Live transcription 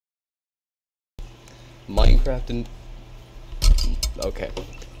Minecraft and... Okay,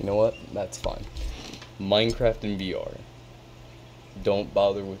 you know what? That's fine. Minecraft in VR. Don't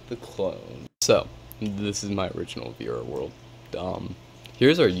bother with the clone. So, this is my original VR world.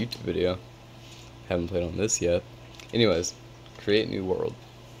 Here's our YouTube video. Haven't played on this yet. Anyways, create new world.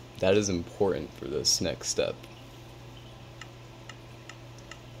 That is important for this next step.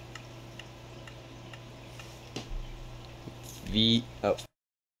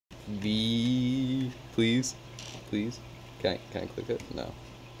 Please? Can I click it? No.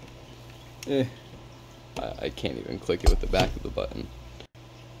 I can't even click it with the back of the button.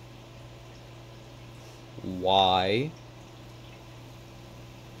 Y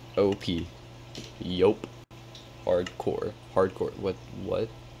OP. Yup. Hardcore. What?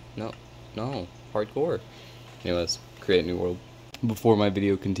 No. Hardcore. Anyways, create a new world. Before my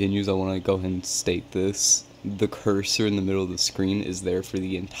video continues, I want to go ahead and state this. The cursor in the middle of the screen is there for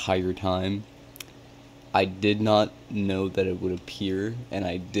the entire time. I did not know that it would appear, and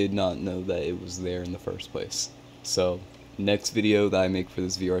I did not know that it was there in the first place. So, next video that I make for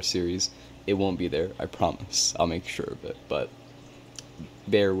this VR series, it won't be there, I promise. I'll make sure of it, but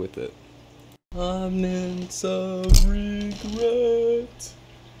bear with it. I'm in some regret.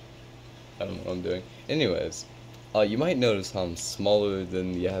 I don't know what I'm doing. Anyways, you might notice how I'm smaller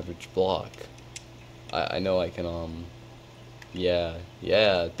than the average block. I know I can, yeah,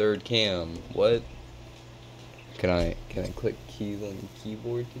 third cam. What? Can I click keys on the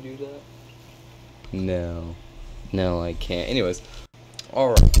keyboard to do that? No, I can't. Anyways,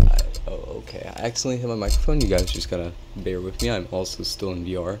 alright. Oh, okay. I accidentally hit my microphone. You guys just gotta bear with me. I'm also still in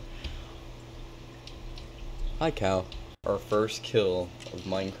VR. Hi, cow. Our first kill of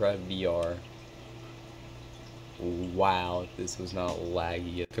Minecraft VR. Wow, this was not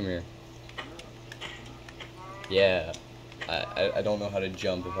laggy. Come here. Yeah. I don't know how to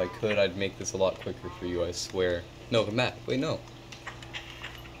jump. If I could, I'd make this a lot quicker for you, I swear. No, come back. Wait, no.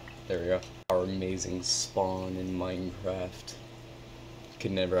 There we go. Our amazing spawn in Minecraft.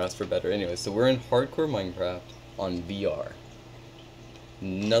 Could never ask for better. Anyway, so we're in hardcore Minecraft on VR.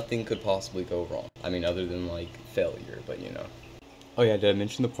 Nothing could possibly go wrong. I mean, other than, like, failure, but you know. Oh yeah, did I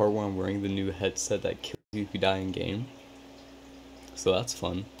mention the part where I'm wearing the new headset that kills you if you die in game? So that's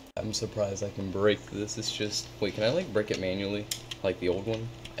fun. I'm surprised I can break this. It's just... Wait, can I, like, break it manually? Like the old one?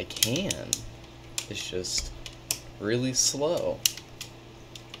 I can. It's just really slow.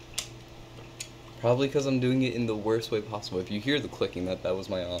 Probably because I'm doing it in the worst way possible. If you hear the clicking, that was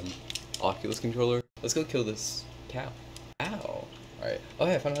my, Oculus controller. Let's go kill this cow. Ow. Alright. Oh,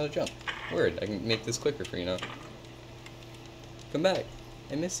 hey, I found out how to jump. Word. I can make this quicker for you now. Come back.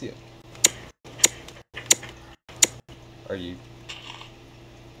 I miss you. Are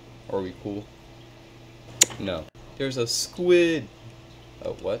we cool? No. There's a squid!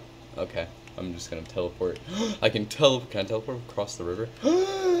 Oh, what? Okay. I'm just gonna teleport. Can I teleport across the river?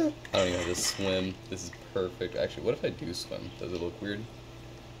 I don't even have to swim. This is perfect. Actually, what if I do swim? Does it look weird?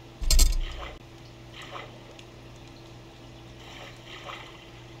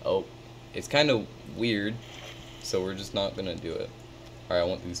 Oh. It's kind of weird, so we're just not gonna do it. Alright, I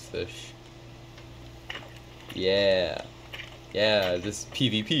want these fish. Yeah. Yeah, this is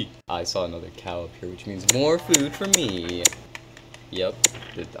PvP. I saw another cow up here, which means more food for me. Yep.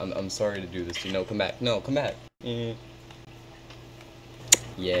 I'm sorry to do this to you. No, come back. No, come back.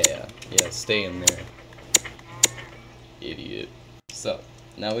 Yeah, stay in there. Idiot. So,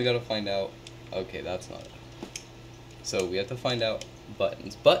 now we gotta find out... Okay, that's not it. So, we have to find out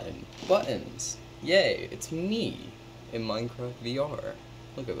buttons. Buttons! Yay, it's me in Minecraft VR.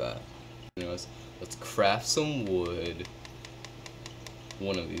 Look at that. Anyways, let's craft some wood.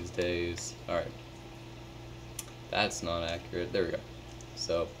 One of these days. Alright. That's not accurate. There we go.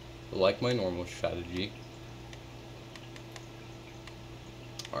 So, like my normal strategy.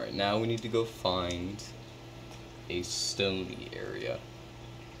 Alright, now we need to go find a stony area.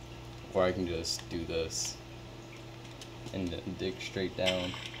 Or I can just do this. And dig straight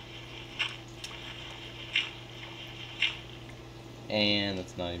down. And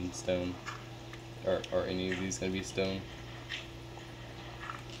it's not even stone. Are any of these gonna be stone?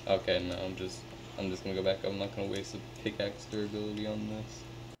 Okay, no, I'm just gonna go back. I'm not gonna waste a pickaxe durability on this.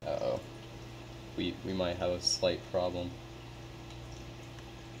 Uh-oh. We might have a slight problem.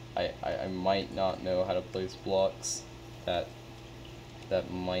 I might not know how to place blocks. That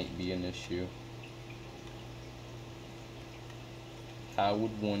might be an issue. How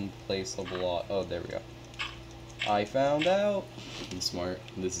would one place a block? Oh, there we go. I found out! I'm smart.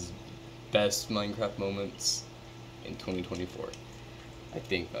 This is best Minecraft moments in 2024. I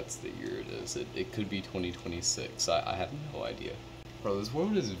think that's the year it is. It could be 2026. I have no idea. Bro, this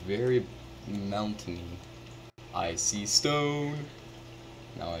world is very mountainy. I see stone.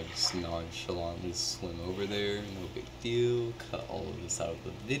 Now I just nonchalantly swim over there, no big deal, cut all of this out of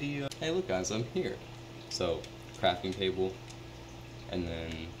the video. Hey look guys, I'm here. So, crafting table, and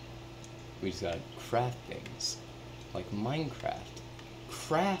then we just gotta craft things. Like Minecraft.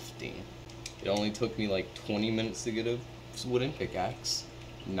 Crafting. It only took me like 20 minutes to get a wooden pickaxe.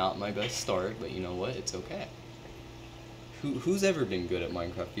 Not my best start, but you know what, it's okay. Who's ever been good at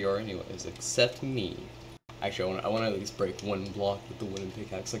Minecraft VR anyways, except me? Actually, I want to at least break one block with the wooden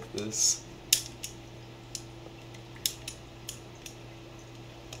pickaxe like this.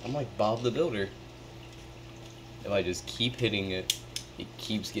 I'm like Bob the Builder. If I just keep hitting it, it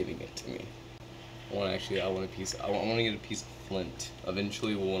keeps giving it to me. I want to get a piece of flint.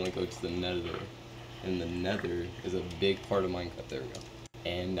 Eventually we'll want to go to the nether. And the nether is a big part of Minecraft. There we go.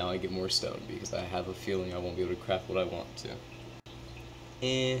 And now I get more stone because I have a feeling I won't be able to craft what I want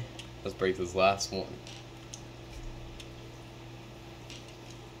to. Let's break this last one.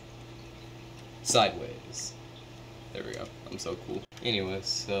 Sideways. There we go. I'm so cool. Anyway,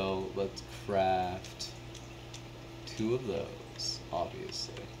 so let's craft 2 of those,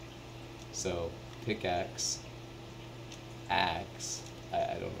 obviously. So, pickaxe, axe,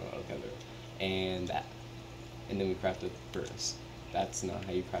 I don't know, okay, and that. And then we craft a furnace. That's not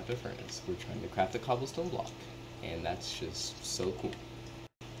how you craft a furnace. We're trying to craft a cobblestone block. And that's just so cool.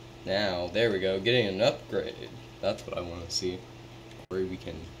 Now, there we go, getting an upgrade. That's what I want to see. Where we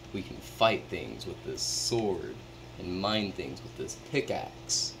can fight things with this sword, and mine things with this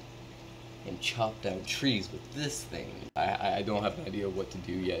pickaxe, and chop down trees with this thing. I don't have an idea what to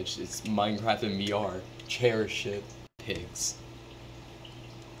do yet. It's Minecraft and VR. Cherish it. Pigs.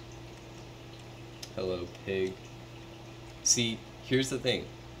 Hello, pig. See, here's the thing.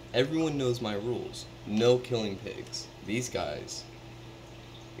 Everyone knows my rules. No killing pigs. These guys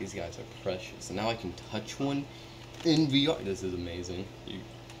are precious. And now I can touch one in VR. This is amazing.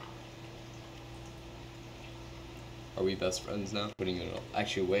 Are we best friends now? Putting it up.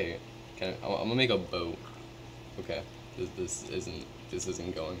 Actually, wait. I'm gonna make a boat. Okay. This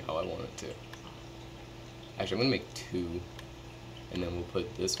isn't going how I want it to. Actually, I'm gonna make 2, and then we'll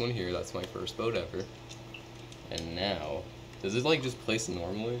put this one here. That's my first boat ever. And now, does it like just place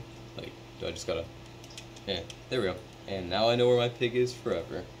normally? Like, do I just gotta? Yeah. There we go. And now I know where my pig is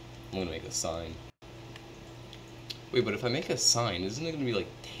forever. I'm gonna make a sign. Wait, but if I make a sign, isn't it gonna be like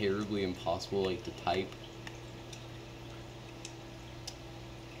terribly impossible like to type?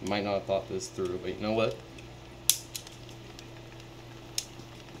 Might not have thought this through, but you know what?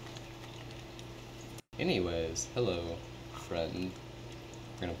 Anyways, hello, friend.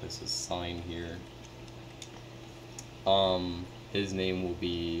 We're gonna place a sign here. His name will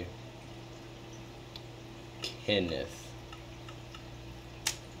be Kenneth.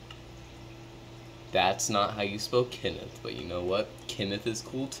 That's not how you spell Kenneth, but you know what? Kenneth is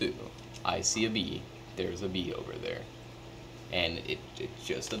cool too. I see a bee. There's a bee over there. And it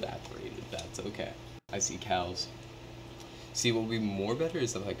just evaporated. That's okay. I see cows. See, what would be more better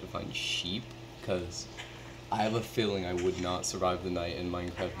is if I could find sheep, because I have a feeling I would not survive the night in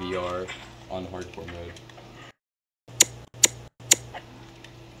Minecraft VR on hardcore mode.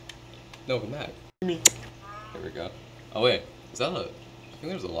 No, come back. There we go. Oh wait, is that I think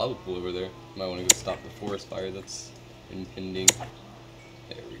there's a lava pool over there. Might want to go stop the forest fire that's impending.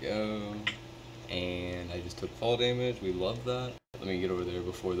 There we go. And I just took fall damage. We love that. Let me get over there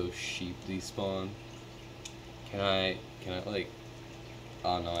before those sheep despawn. Can I like...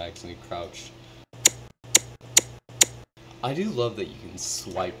 Oh no, I accidentally crouched. I do love that you can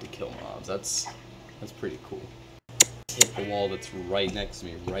swipe to kill mobs. That's pretty cool. Hit the wall that's right next to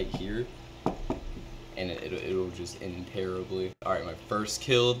me, right here. And it'll just end terribly. Alright, my first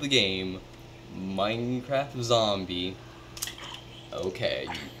kill of the game. Minecraft zombie. Okay,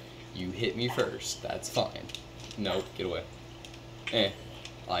 you hit me first. That's fine. Nope, get away.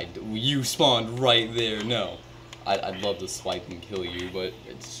 You spawned right there. No. I'd love to swipe and kill you, but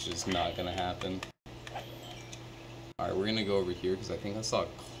it's just not gonna happen. Alright, we're gonna go over here, because I think I saw a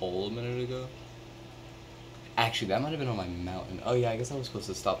coal a minute ago. Actually, that might have been on my mountain. Oh yeah, I guess I was supposed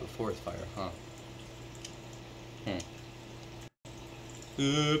to stop the forest fire, huh?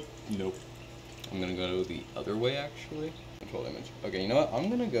 Nope. I'm gonna go the other way, actually. Control image. Okay, you know what? I'm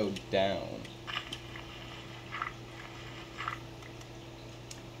gonna go down.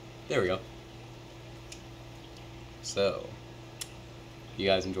 There we go. So, you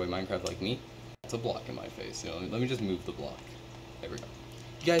guys enjoy Minecraft like me? It's a block in my face. You know, let me just move the block. There we go.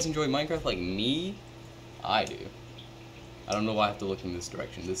 You guys enjoy Minecraft like me? I do. I don't know why I have to look in this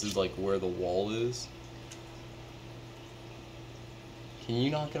direction. This is like where the wall is. Can you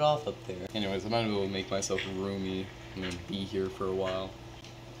knock it off up there? Anyways, I'm not able to make myself roomy. I'm gonna be here for a while.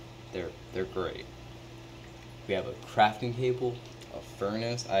 They're great. We have a crafting table, a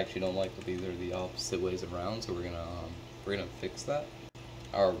furnace. I actually don't like that these are the opposite ways around, so we're gonna fix that.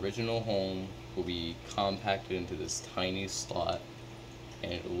 Our original home will be compacted into this tiny slot,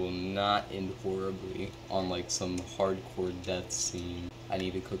 and it will not end horribly on like some hardcore death scene. I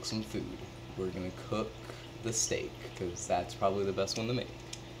need to cook some food. We're gonna cook the steak, because that's probably the best one to make.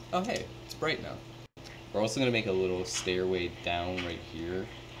 Oh hey, it's bright now. We're also gonna make a little stairway down right here.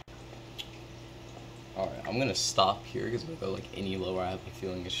 Alright, I'm gonna stop here, because if I go like any lower, I have a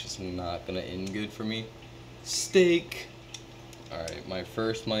feeling it's just not gonna end good for me. Steak! Alright, my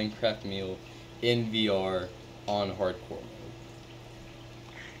first Minecraft meal in VR on hardcore mode.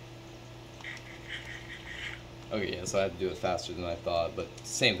 Okay, yeah, so I had to do it faster than I thought, but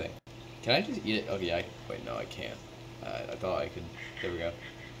same thing. Can I just eat it? Okay, wait, no, I can't. I thought I could. There we go.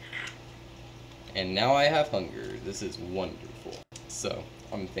 And now I have hunger. This is wonderful. So,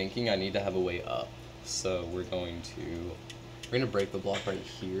 I'm thinking I need to have a way up. So, we're gonna break the block right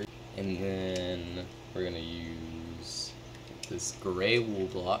here, and then we're gonna use this gray wool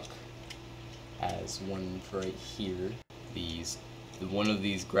block as one for right here. One of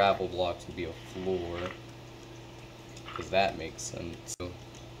these gravel blocks will be a floor, because that makes sense. So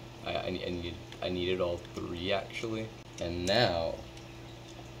I needed all three actually, and now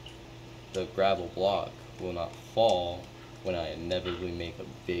the gravel block will not fall when I inevitably make a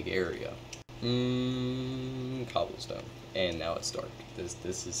big area. Cobblestone, and now it's dark.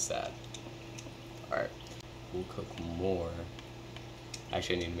 This is sad. All right, we'll cook more.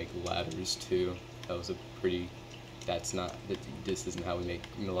 Actually, I need to make ladders too. That was a pretty. That's not. This isn't how we make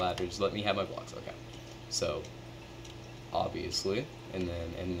ladders. Let me have my blocks. Okay. So, obviously, and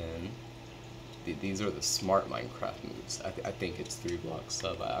then. These are the smart Minecraft moves. I think it's 3 blocks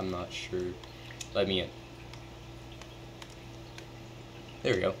up. I'm not sure. Let me in.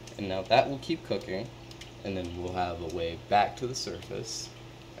 There we go. And now that will keep cooking, and then we'll have a way back to the surface.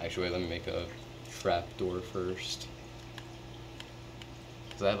 Actually, wait, let me make a trapdoor first.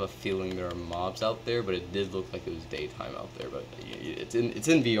 Because I have a feeling there are mobs out there, but it did look like it was daytime out there. But it's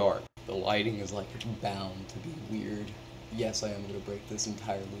in VR. The lighting is like bound to be weird. Yes, I am going to break this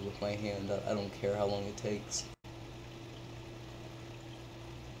entirely with my hand. I don't care how long it takes.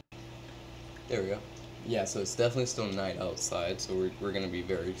 There we go. Yeah, so it's definitely still night outside, so we're going to be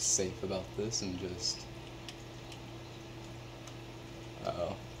very safe about this and just...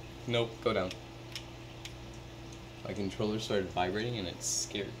 Uh-oh. Nope, go down. My controller started vibrating and it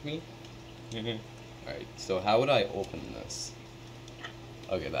scared me. Alright, so how would I open this?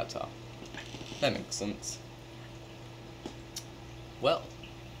 Okay, that's how. That makes sense. Well,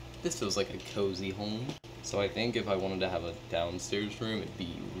 this feels like a cozy home. So I think if I wanted to have a downstairs room, it'd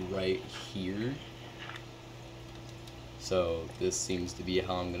be right here. So this seems to be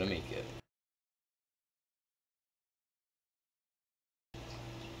how I'm gonna make it.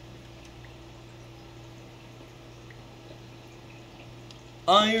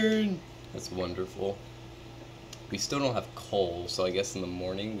 Iron! That's wonderful. We still don't have coal, so I guess in the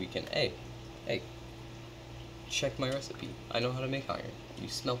morning we can... Hey! Check my recipe. I know how to make iron. You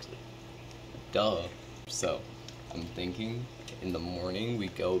smelt it. Duh. So, I'm thinking in the morning we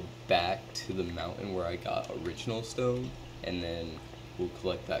go back to the mountain where I got original stone, and then we'll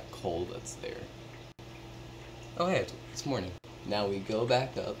collect that coal that's there. Oh hey, it's morning. Now we go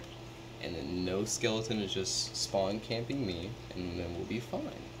back up, and then no skeleton is just spawn camping me, and then we'll be fine.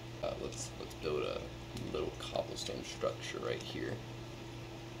 Let's build a little cobblestone structure right here.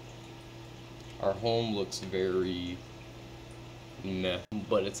 Our home looks very meh,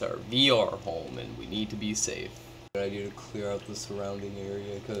 but it's our VR home and we need to be safe. Good idea to clear out the surrounding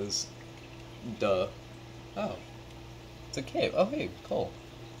area because, duh. Oh, it's a cave. Oh hey, cool.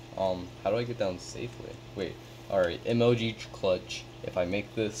 How do I get down safely? Wait, alright, emoji clutch. If I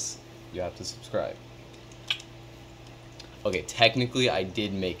make this, you have to subscribe. Okay, technically I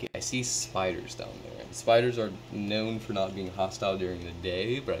did make it. I see spiders down there. And spiders are known for not being hostile during the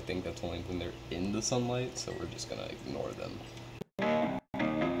day, but I think that's only when they're in the sunlight, so we're just gonna ignore them.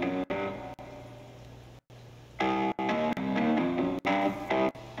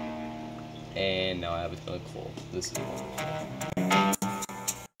 And now I have a ton of coal. This is wonderful.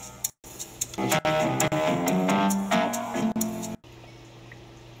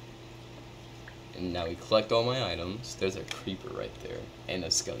 And now we collect all my items. There's a creeper right there. And a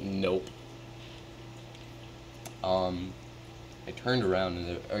skeleton. Nope. I turned around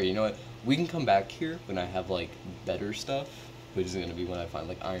and or you know what? We can come back here when I have like better stuff, which is gonna be when I find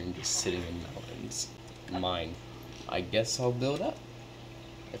like iron just sitting in mountains. Mine. I guess I'll build up.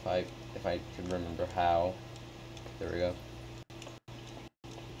 If I could remember how. There we go.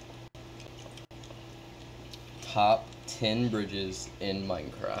 Top 10 bridges in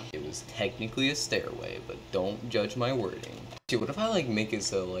Minecraft. It was technically a stairway, but don't judge my wording. Dude, what if I like make it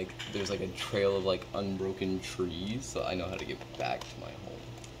so like there's like a trail of like unbroken trees so I know how to get back to my home?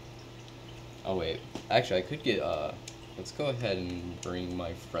 Oh wait, actually I could get let's go ahead and bring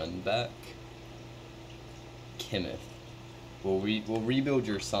my friend back. Kenneth. We'll rebuild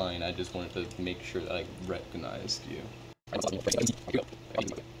your sign. I just wanted to make sure that I recognized you.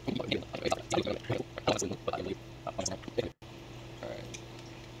 Alright.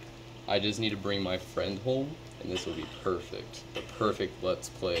 I just need to bring my friend home, and this will be perfect. The perfect let's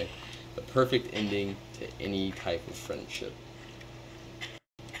play. The perfect ending to any type of friendship.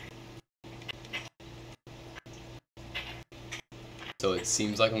 So it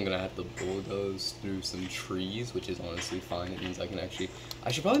seems like I'm gonna have to bulldoze through some trees, which is honestly fine. It means I can actually...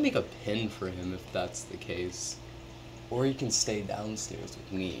 I should probably make a pen for him if that's the case. Or he can stay downstairs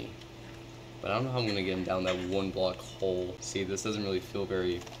with me. But I don't know how I'm gonna get him down that one block hole. See, this doesn't really feel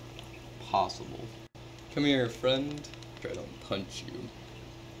very possible. Come here, friend. Try to punch you.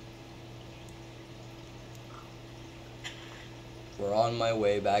 We're on my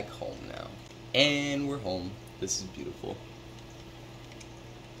way back home now. And we're home. This is beautiful.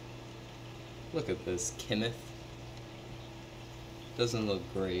 Look at this, Kenneth. Doesn't look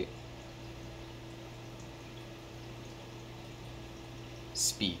great.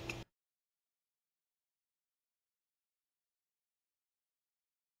 Speak.